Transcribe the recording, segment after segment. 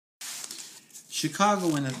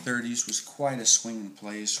Chicago in the 30s was quite a swinging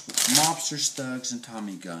place, with mobsters, thugs, and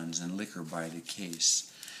Tommy guns, and liquor by the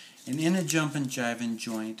case. And in a jumpin' jivin'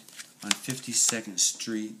 joint on 52nd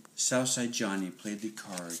Street, Southside Johnny played the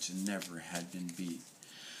cards and never had been beat.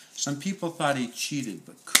 Some people thought he cheated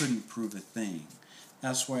but couldn't prove a thing.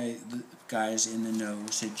 That's why the guys in the know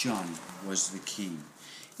said Johnny was the king.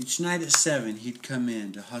 Each night at 7 he'd come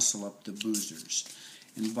in to hustle up the boozers,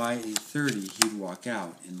 and by 8:30 he'd walk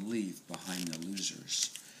out and leave behind the losers.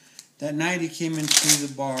 That night he came into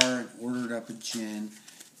the bar and ordered up a gin.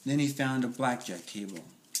 Then he found a blackjack table,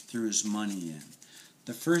 threw his money in.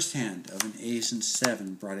 The first hand of an ace and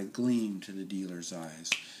 7 brought a gleam to the dealer's eyes,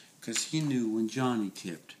 'cause he knew when Johnny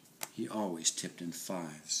tipped, he always tipped in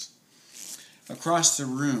 5s. Across the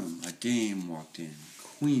room a dame walked in.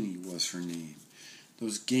 Queenie was her name.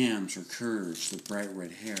 Those gams, her curves, the bright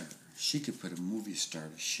red hair, she could put a movie star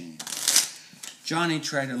to shame. Johnny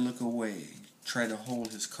tried to look away, tried to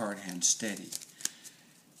hold his card hand steady,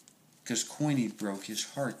 'cause Queenie broke his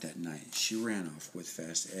heart that night. She ran off with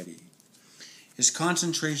Fast Eddie. His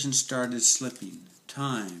concentration started slipping.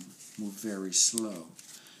 Time moved very slow.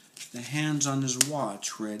 The hands on his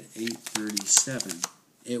watch read 8:37.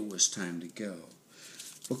 It was time to go.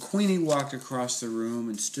 But Queenie walked across the room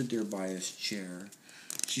and stood there by his chair.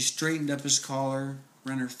 She straightened up his collar,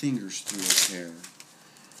 ran her fingers through his hair.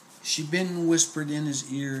 She bent and whispered in his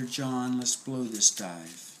ear, "John, let's blow this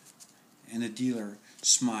dive." And the dealer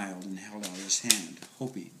smiled and held out his hand,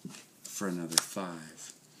 hoping for another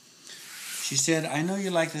 5. She said, "I know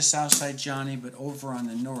you like the Southside, Johnny, but over on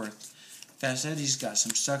the north, Fast Eddie's got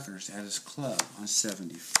some suckers at his club on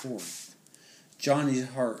 74th. Johnny's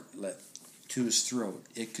heart leapt to his throat.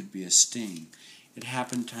 It could be a sting. It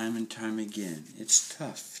happened time and time again. It's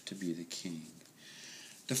tough to be the king.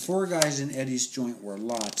 The 4 guys in Eddie's joint wore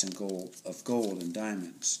lots of gold and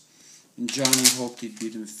diamonds, and Johnny hoped he'd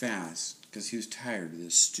beat him fast, 'cause he was tired of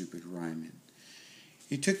this stupid rhyming.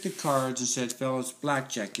 He took the cards and said, "Fellas,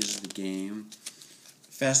 blackjack is the game."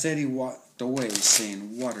 Fast Eddie walked away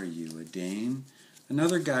saying, "What are you, a dame?"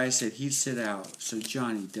 Another guy said he'd sit out, so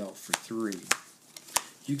Johnny dealt for 3.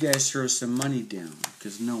 "You guys throw some money down,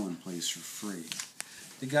 'cause no one plays for free."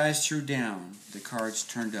 The guys threw down, the cards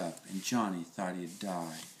turned up, and Johnny thought he'd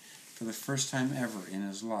die. For the first time ever in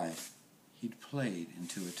his life, he'd played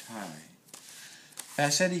into a tie.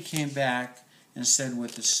 Fast Eddie came back and said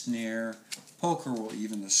with a sneer, "Poker will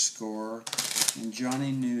even the score," and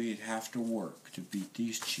Johnny knew he'd have to work to beat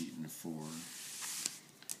these cheating 4.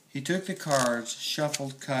 He took the cards,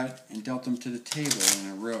 shuffled, cut, and dealt them to the table in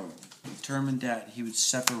a row, determined that he would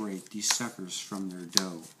separate these suckers from their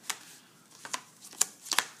dough.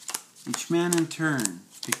 Each man in turn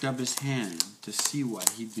picked up his hand to see what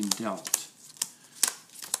he'd been dealt.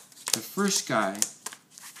 The first guy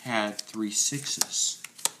had 3 6s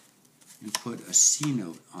and put a C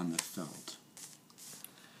note on the felt.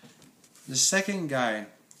 The second guy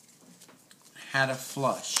had a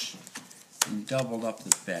flush and doubled up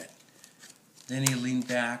the bet. Then he leaned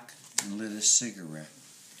back and lit a cigarette.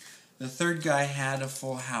 The third guy had a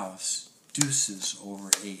full house, deuces over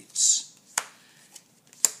 8s.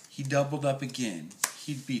 He doubled up again.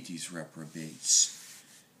 He'd beat these reprobates.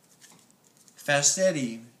 Fast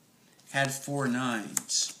Eddie had 4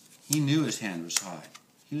 9s. He knew his hand was hot.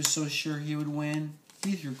 He was so sure he would win,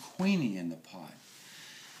 he threw Queenie in the pot.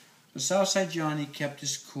 But Southside Johnny kept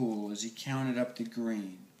his cool as he counted up the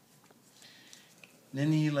green.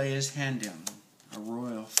 Then he lay his hand down, a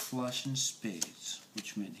royal flush in spades,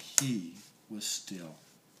 which meant he was still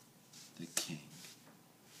the king.